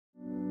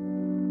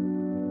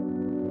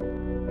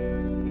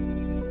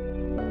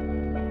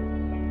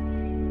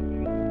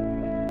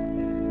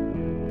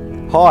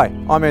Hi,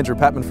 I'm Andrew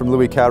Patman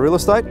from Carr Real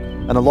Estate,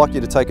 and I'd like you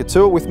to take a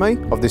tour with me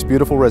of this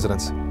beautiful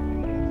residence.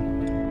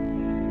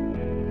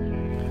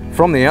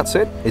 From the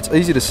outset, it's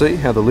easy to see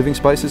how the living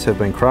spaces have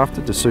been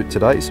crafted to suit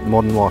today's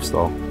modern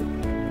lifestyle.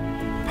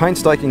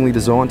 Painstakingly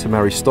designed to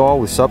marry style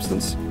with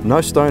substance,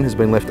 no stone has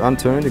been left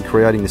unturned in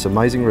creating this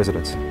amazing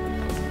residence.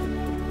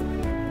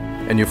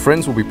 And your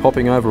friends will be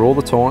popping over all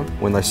the time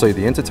when they see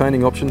the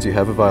entertaining options you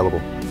have available.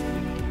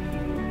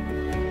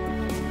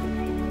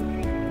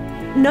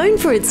 Known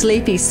for its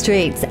leafy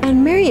streets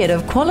and myriad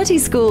of quality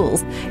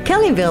schools,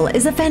 Kellyville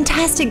is a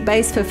fantastic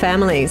base for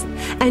families.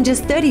 And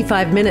just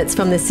 35 minutes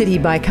from the city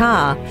by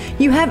car,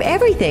 you have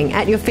everything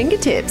at your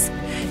fingertips.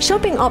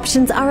 Shopping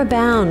options are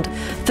abound.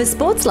 For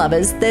sports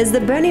lovers, there's the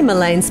Bernie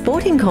Mullane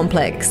Sporting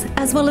Complex,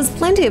 as well as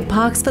plenty of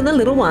parks for the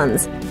little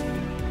ones.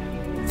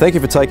 Thank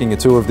you for taking a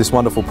tour of this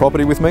wonderful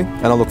property with me,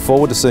 and I look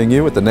forward to seeing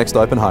you at the next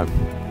open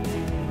home.